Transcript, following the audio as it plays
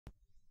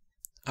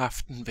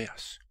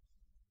Aftenvers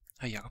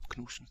af Jakob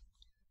Knudsen.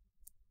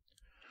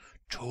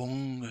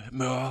 Tunge,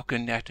 mørke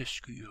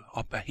natteskyer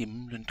op ad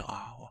himlen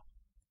drager.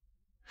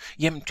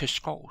 Hjem til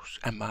skovs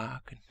af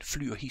marken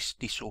flyr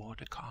hist de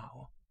sorte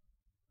krager.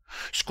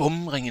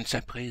 Skumringen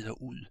sig breder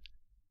ud,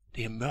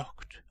 det er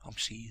mørkt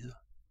omsider.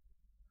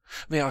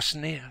 Vær os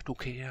nær, du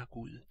kære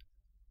Gud,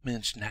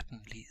 medens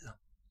natten lider.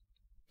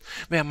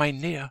 Vær mig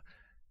nær,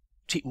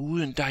 til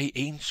uden dig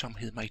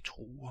ensomhed mig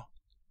truer.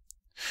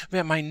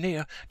 Vær mig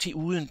nær, til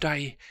uden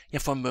dig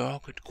jeg for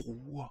mørket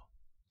gruer.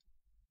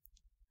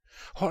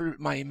 Hold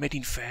mig med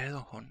din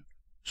faderhånd,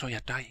 så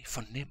jeg dig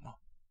fornemmer.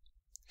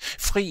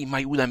 Fri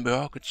mig ud af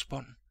mørkets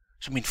bånd,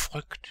 så min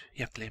frygt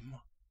jeg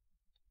glemmer.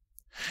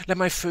 Lad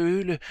mig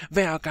føle,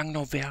 hver gang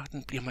når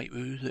verden bliver mig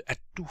øde, at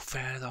du,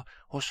 fader,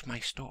 hos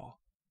mig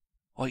står,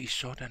 og i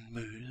sådan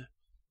møde.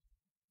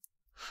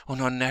 Og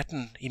når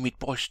natten i mit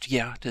bryst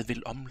hjertet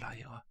vil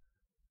omlejre,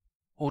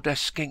 og der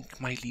skænk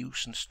mig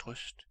livsens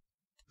trøst,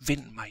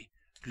 vind mig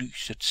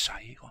lysets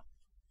sejre.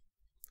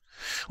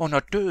 Og når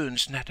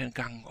dødens nat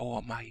engang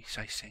over mig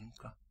sig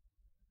sænker,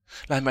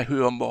 lad mig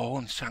høre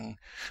morgensang,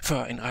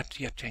 før en ret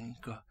jeg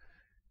tænker,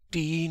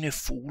 dine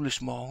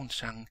fugles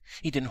morgensang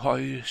i den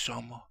høje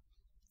sommer,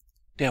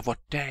 der hvor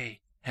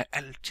dag er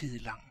altid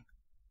lang,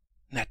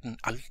 natten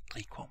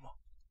aldrig kommer.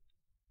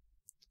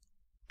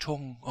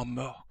 Tung og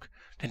mørk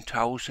den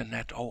tavse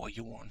nat over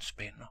jorden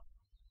spænder.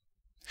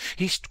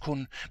 Hist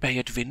kun bag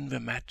et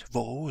vindvemat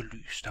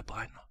vågelys der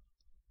brænder.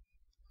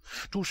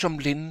 Du som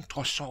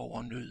lindrer sorg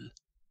og nød,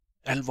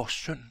 al vor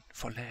synd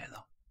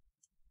forlader,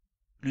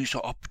 lyser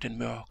op den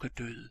mørke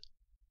død.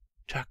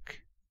 Tak,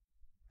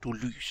 du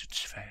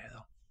lysets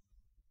fader.